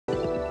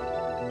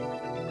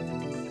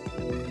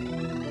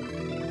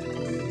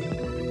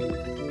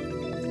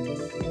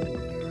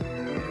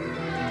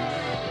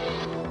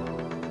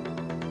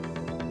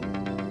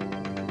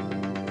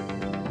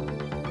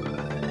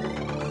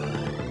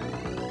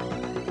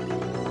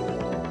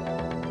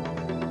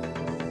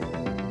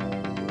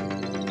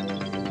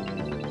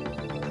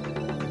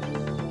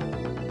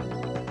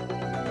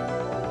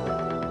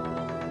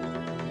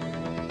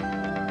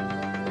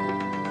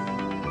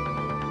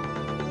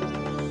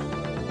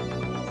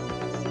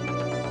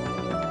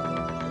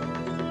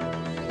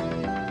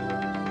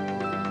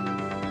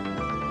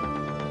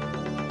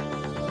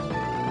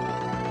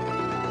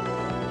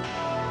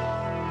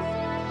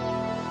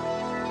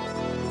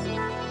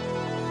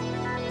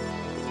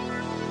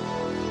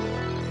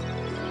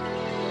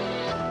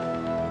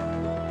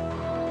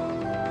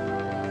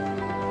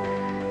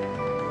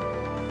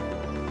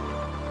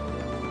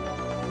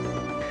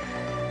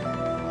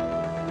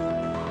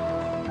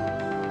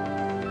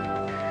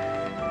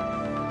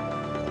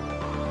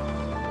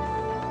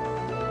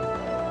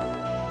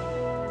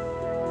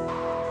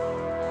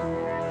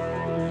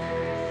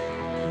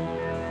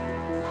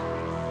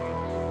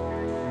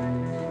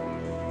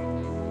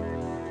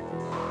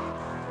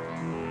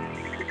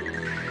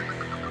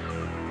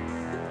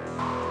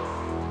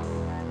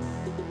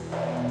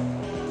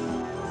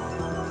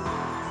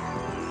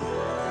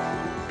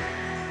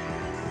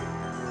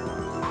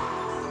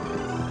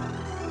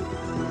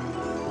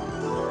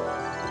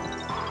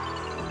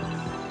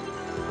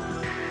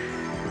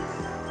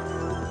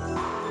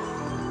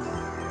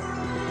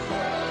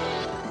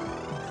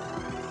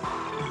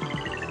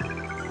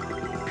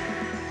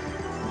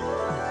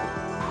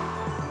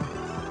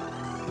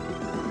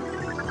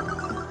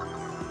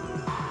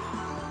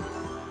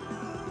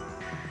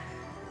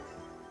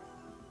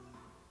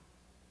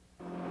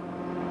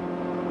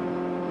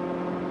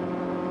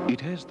It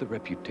has the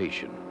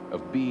reputation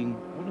of being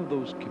one of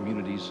those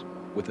communities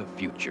with a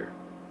future,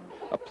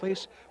 a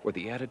place where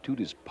the attitude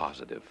is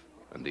positive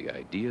and the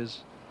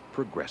ideas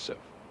progressive.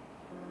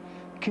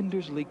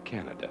 Kindersley,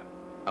 Canada,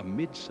 a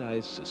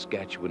mid-sized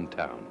Saskatchewan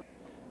town,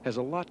 has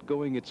a lot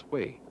going its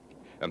way,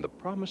 and the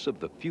promise of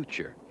the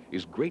future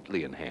is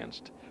greatly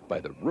enhanced by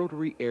the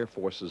Rotary Air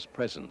Force's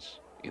presence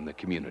in the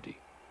community.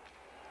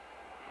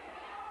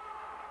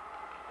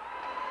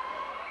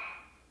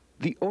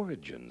 The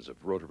origins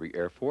of Rotary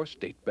Air Force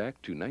date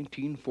back to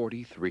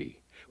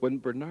 1943, when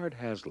Bernard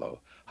Haslow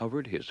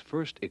hovered his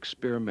first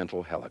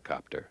experimental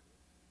helicopter.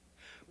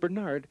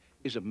 Bernard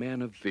is a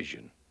man of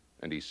vision,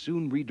 and he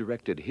soon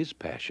redirected his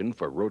passion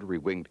for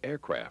rotary-winged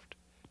aircraft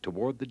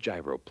toward the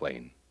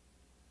gyroplane.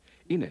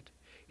 In it,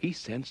 he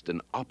sensed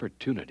an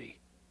opportunity.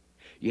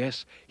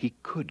 Yes, he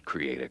could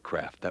create a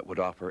craft that would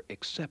offer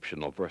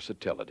exceptional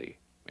versatility.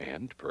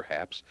 And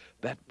perhaps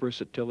that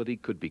versatility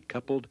could be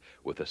coupled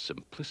with a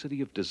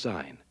simplicity of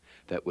design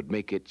that would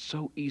make it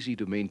so easy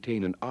to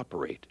maintain and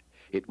operate,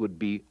 it would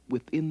be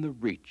within the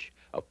reach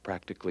of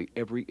practically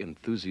every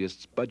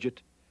enthusiast's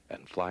budget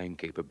and flying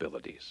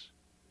capabilities.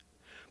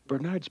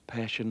 Bernard's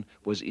passion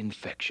was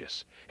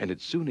infectious, and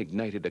it soon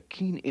ignited a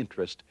keen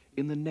interest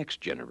in the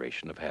next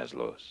generation of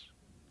Haslows.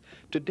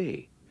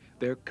 Today,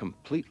 they're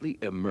completely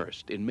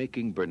immersed in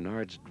making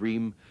Bernard's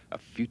dream a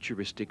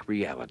futuristic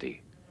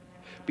reality.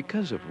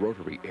 Because of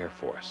Rotary Air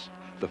Force,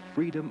 the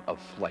freedom of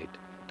flight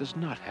does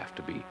not have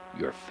to be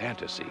your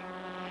fantasy.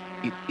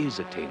 It is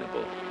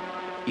attainable.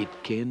 It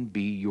can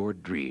be your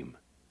dream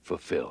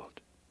fulfilled.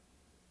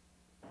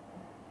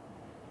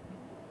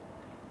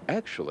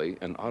 Actually,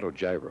 an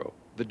autogyro,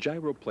 the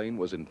gyroplane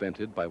was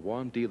invented by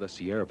Juan de la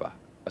Cierva,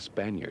 a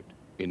Spaniard,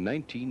 in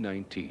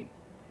 1919.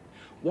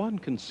 Juan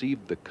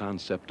conceived the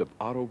concept of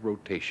auto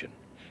rotation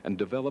and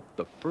developed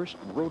the first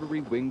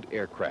rotary-winged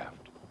aircraft.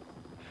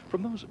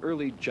 From those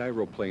early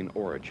gyroplane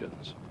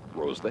origins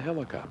rose the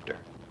helicopter.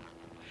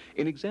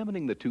 In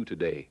examining the two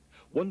today,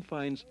 one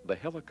finds the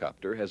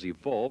helicopter has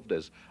evolved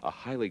as a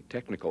highly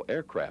technical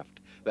aircraft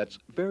that's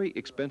very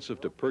expensive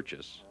to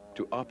purchase,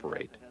 to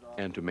operate,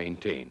 and to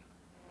maintain.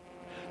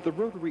 The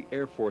Rotary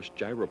Air Force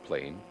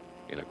gyroplane,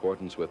 in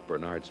accordance with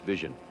Bernard's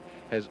vision,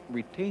 has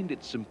retained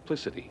its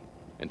simplicity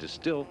and is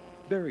still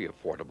very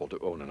affordable to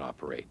own and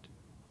operate.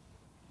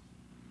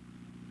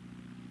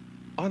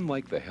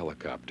 Unlike the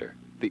helicopter,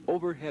 the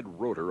overhead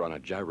rotor on a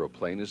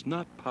gyroplane is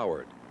not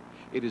powered.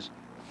 It is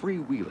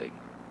freewheeling.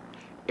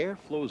 Air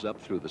flows up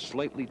through the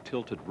slightly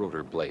tilted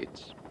rotor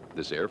blades.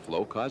 This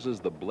airflow causes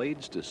the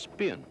blades to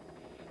spin.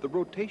 The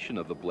rotation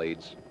of the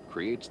blades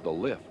creates the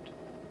lift.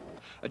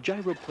 A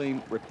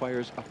gyroplane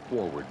requires a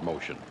forward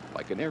motion,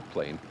 like an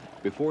airplane,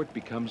 before it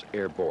becomes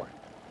airborne.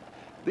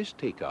 This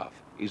takeoff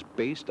is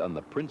based on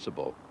the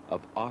principle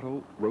of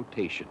auto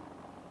rotation.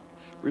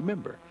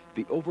 Remember,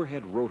 the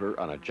overhead rotor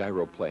on a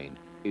gyroplane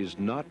is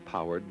not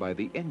powered by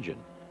the engine,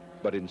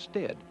 but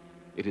instead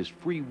it is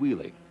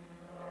freewheeling.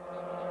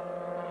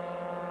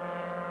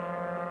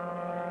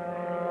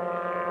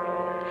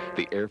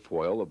 The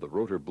airfoil of the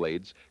rotor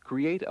blades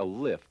create a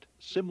lift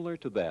similar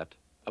to that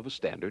of a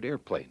standard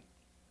airplane.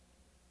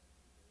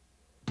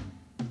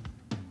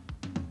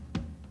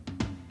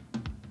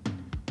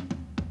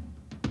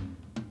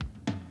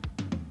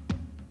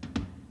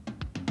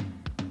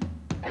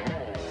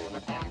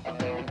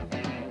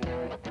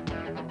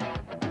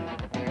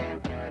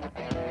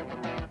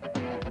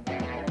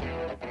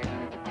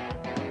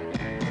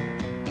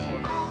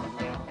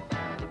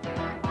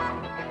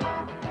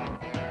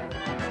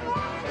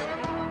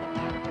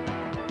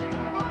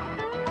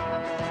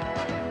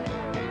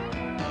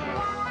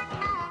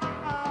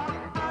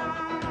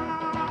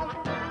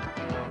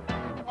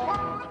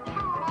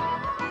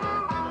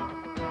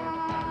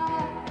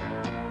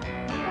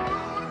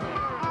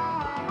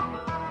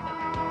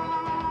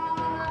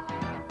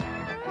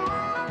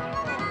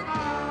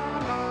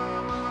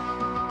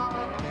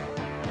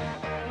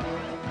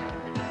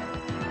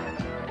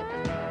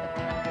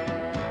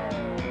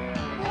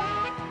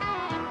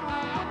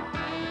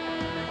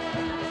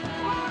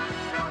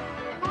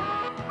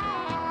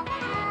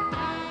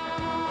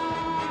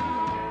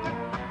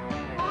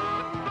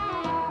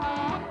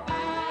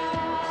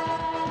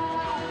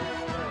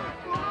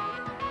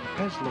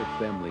 Haslow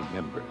family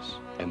members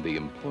and the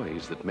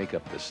employees that make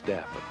up the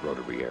staff of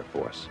Rotary Air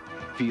Force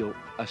feel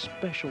a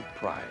special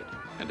pride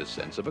and a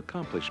sense of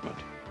accomplishment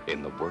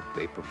in the work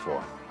they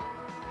perform.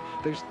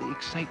 There's the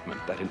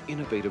excitement that an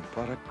innovative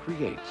product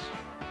creates.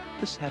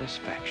 The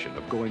satisfaction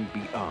of going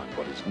beyond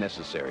what is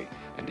necessary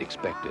and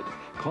expected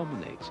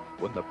culminates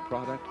when the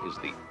product is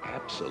the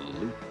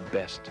absolute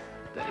best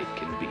that it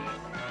can be.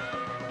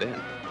 Then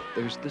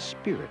there's the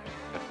spirit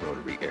at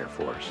Rotary Air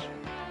Force,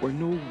 where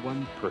no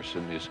one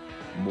person is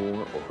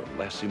more or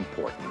less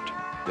important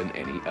than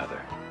any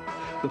other.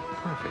 The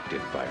perfect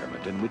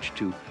environment in which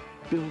to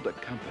build a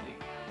company,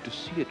 to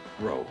see it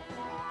grow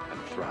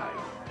and thrive.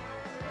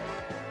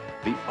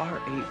 The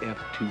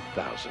RAF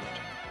 2000,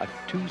 a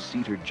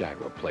two-seater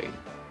gyroplane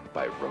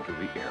by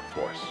Rotary Air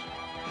Force.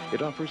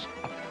 It offers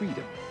a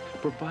freedom,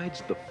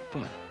 provides the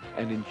fun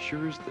and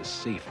ensures the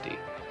safety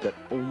that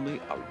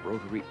only a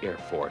Rotary Air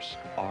Force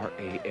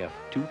RAF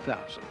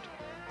 2000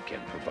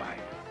 can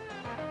provide.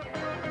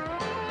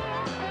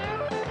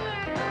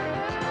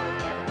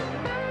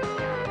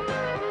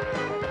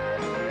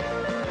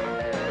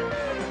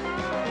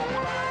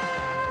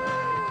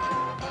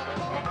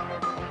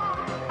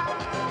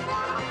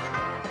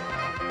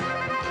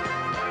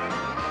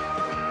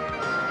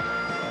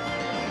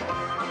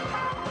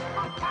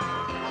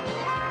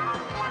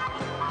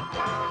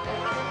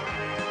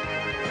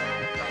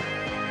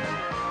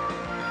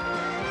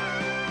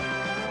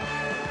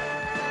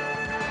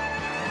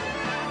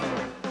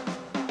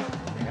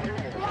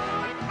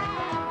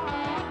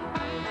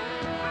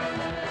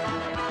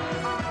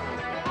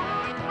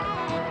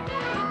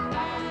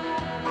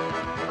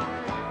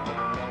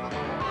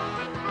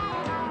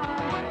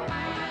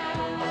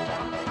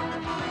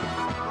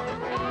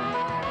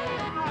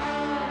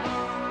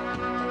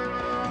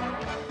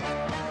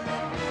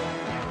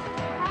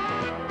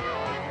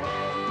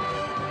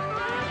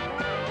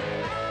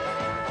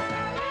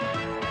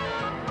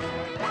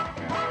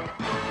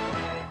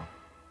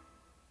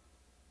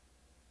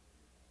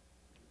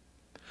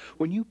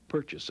 When you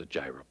purchase a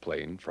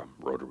gyroplane from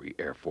Rotary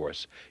Air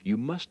Force, you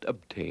must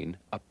obtain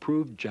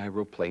approved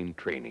gyroplane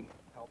training.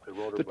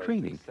 The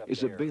training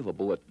is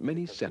available at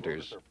many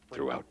centers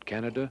throughout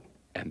Canada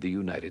and the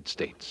United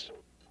States.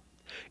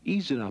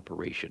 Ease in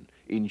operation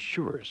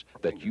ensures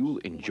that you'll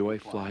enjoy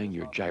flying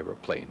your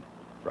gyroplane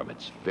from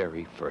its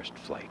very first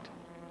flight.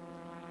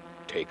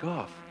 Take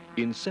off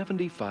in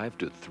 75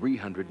 to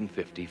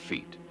 350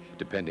 feet,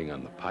 depending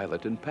on the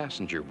pilot and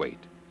passenger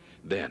weight.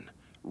 Then,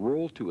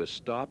 roll to a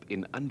stop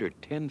in under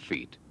 10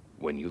 feet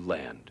when you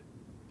land,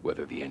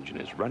 whether the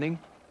engine is running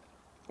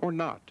or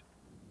not.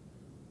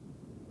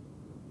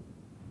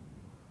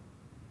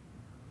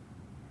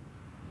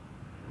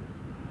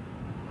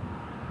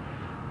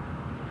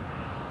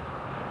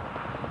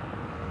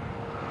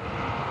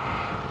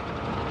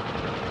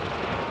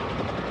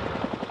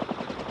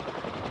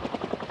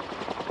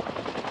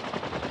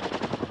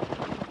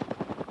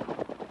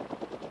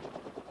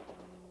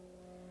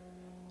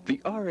 The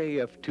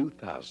RAF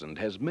 2000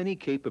 has many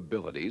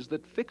capabilities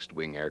that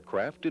fixed-wing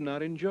aircraft do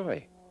not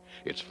enjoy.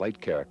 Its flight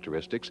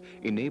characteristics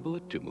enable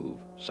it to move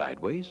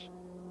sideways,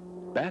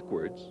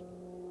 backwards,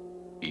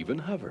 even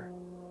hover,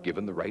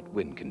 given the right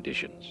wind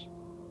conditions.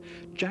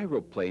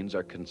 Gyroplanes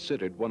are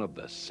considered one of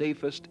the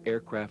safest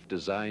aircraft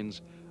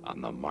designs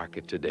on the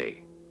market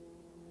today.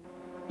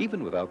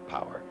 Even without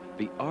power,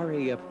 the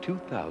RAF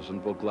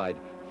 2000 will glide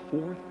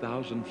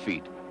 4,000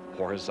 feet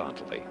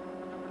horizontally.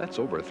 That's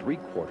over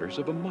 3/4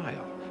 of a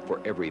mile for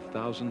every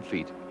 1,000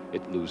 feet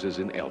it loses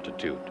in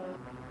altitude.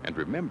 And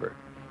remember,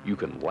 you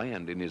can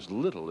land in as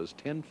little as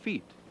 10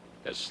 feet,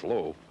 as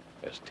slow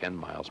as 10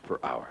 miles per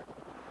hour.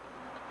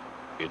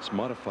 Its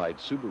modified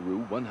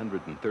Subaru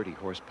 130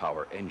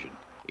 horsepower engine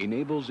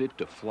enables it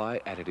to fly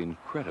at an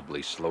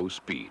incredibly slow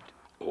speed,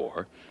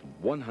 or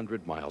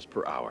 100 miles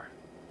per hour.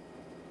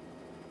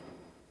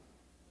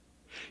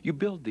 You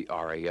build the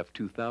RAF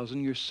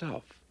 2000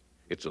 yourself.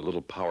 It's a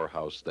little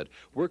powerhouse that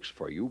works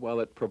for you while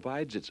it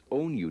provides its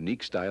own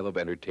unique style of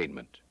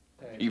entertainment.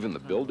 Even the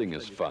building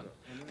is fun.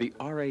 The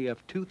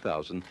RAF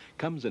 2000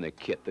 comes in a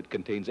kit that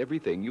contains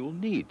everything you'll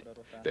need.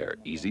 There are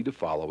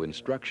easy-to-follow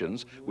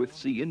instructions with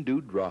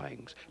see-and-do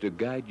drawings to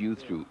guide you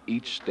through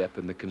each step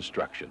in the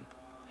construction.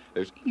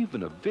 There's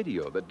even a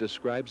video that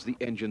describes the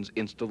engine's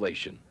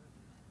installation.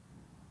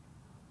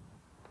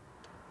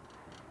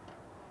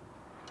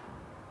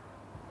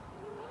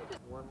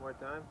 One more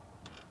time.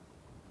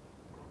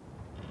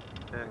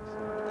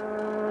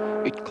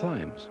 Excellent. It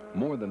climbs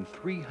more than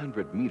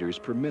 300 meters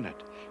per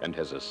minute and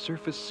has a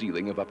surface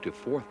ceiling of up to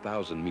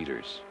 4,000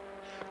 meters.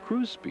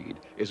 Cruise speed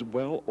is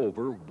well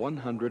over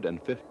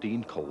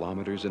 115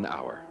 kilometers an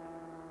hour.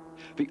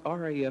 The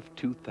RAF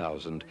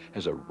 2000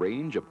 has a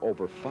range of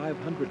over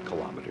 500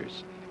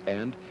 kilometers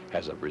and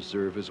has a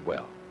reserve as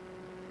well.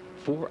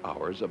 4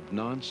 hours of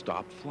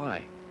non-stop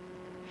flying.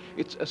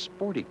 It's a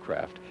sporty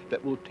craft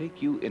that will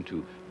take you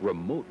into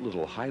remote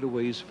little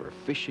hideaways for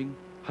fishing,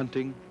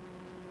 hunting,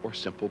 or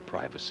simple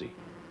privacy.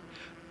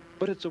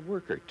 But it's a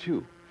worker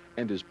too,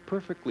 and is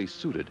perfectly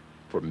suited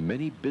for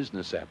many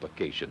business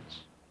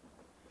applications.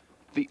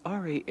 The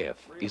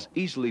RAF is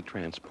easily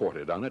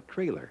transported on a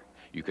trailer.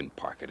 You can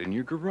park it in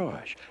your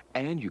garage,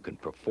 and you can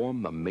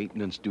perform the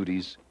maintenance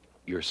duties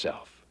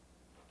yourself.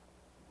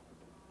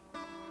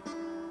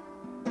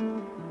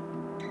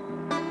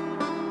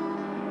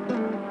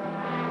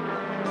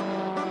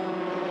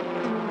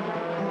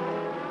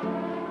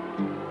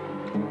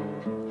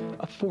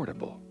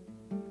 Affordable,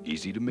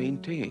 easy to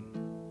maintain,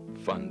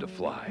 fun to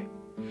fly.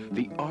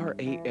 The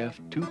RAF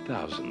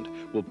 2000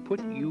 will put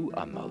you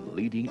on the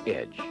leading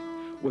edge,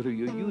 whether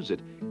you use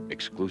it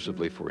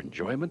exclusively for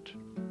enjoyment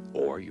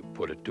or you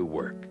put it to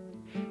work.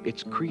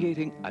 It's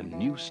creating a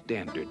new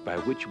standard by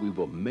which we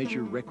will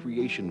measure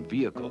recreation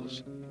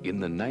vehicles in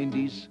the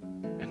 90s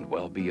and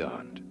well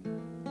beyond.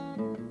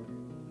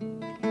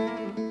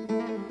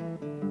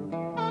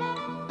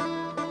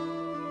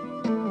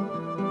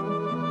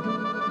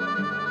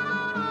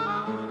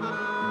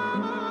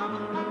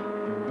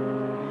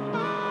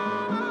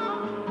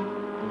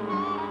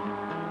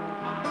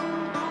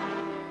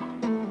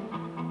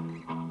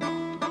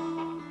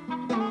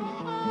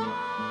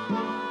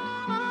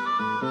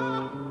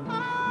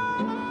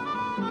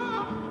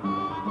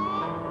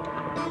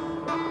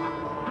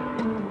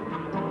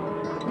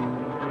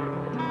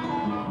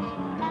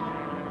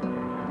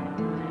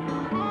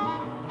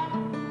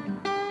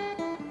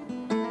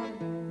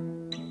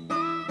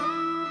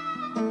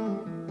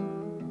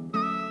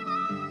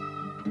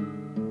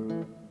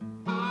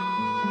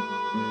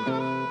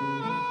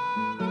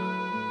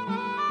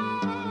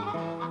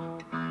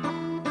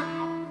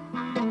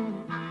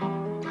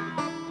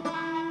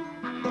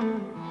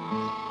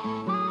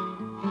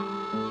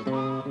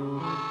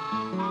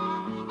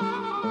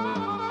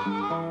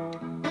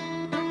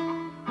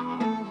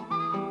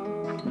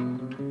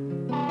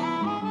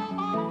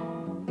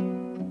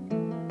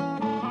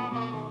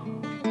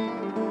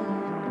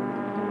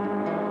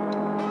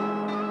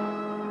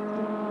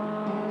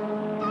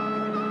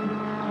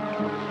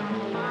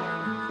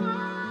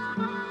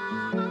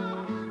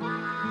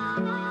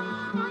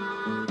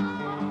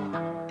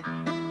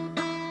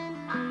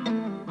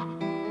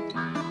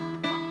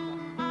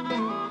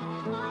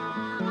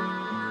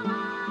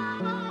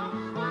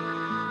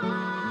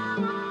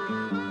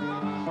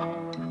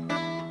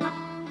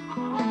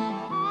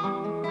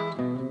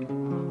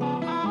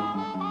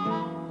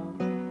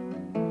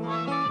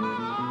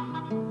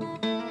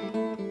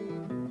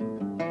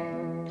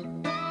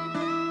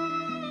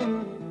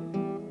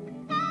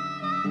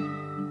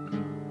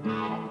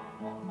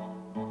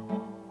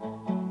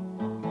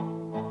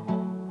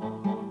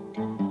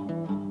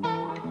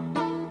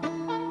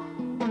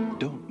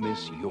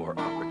 miss your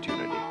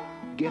opportunity.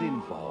 Get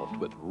involved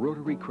with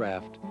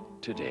rotorcraft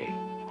today.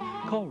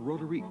 Call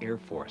Rotary Air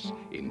Force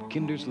in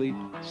Kindersley,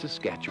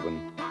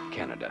 Saskatchewan,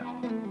 Canada.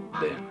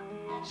 Then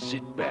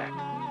sit back,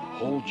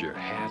 hold your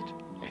hat,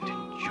 and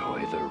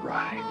enjoy the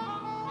ride.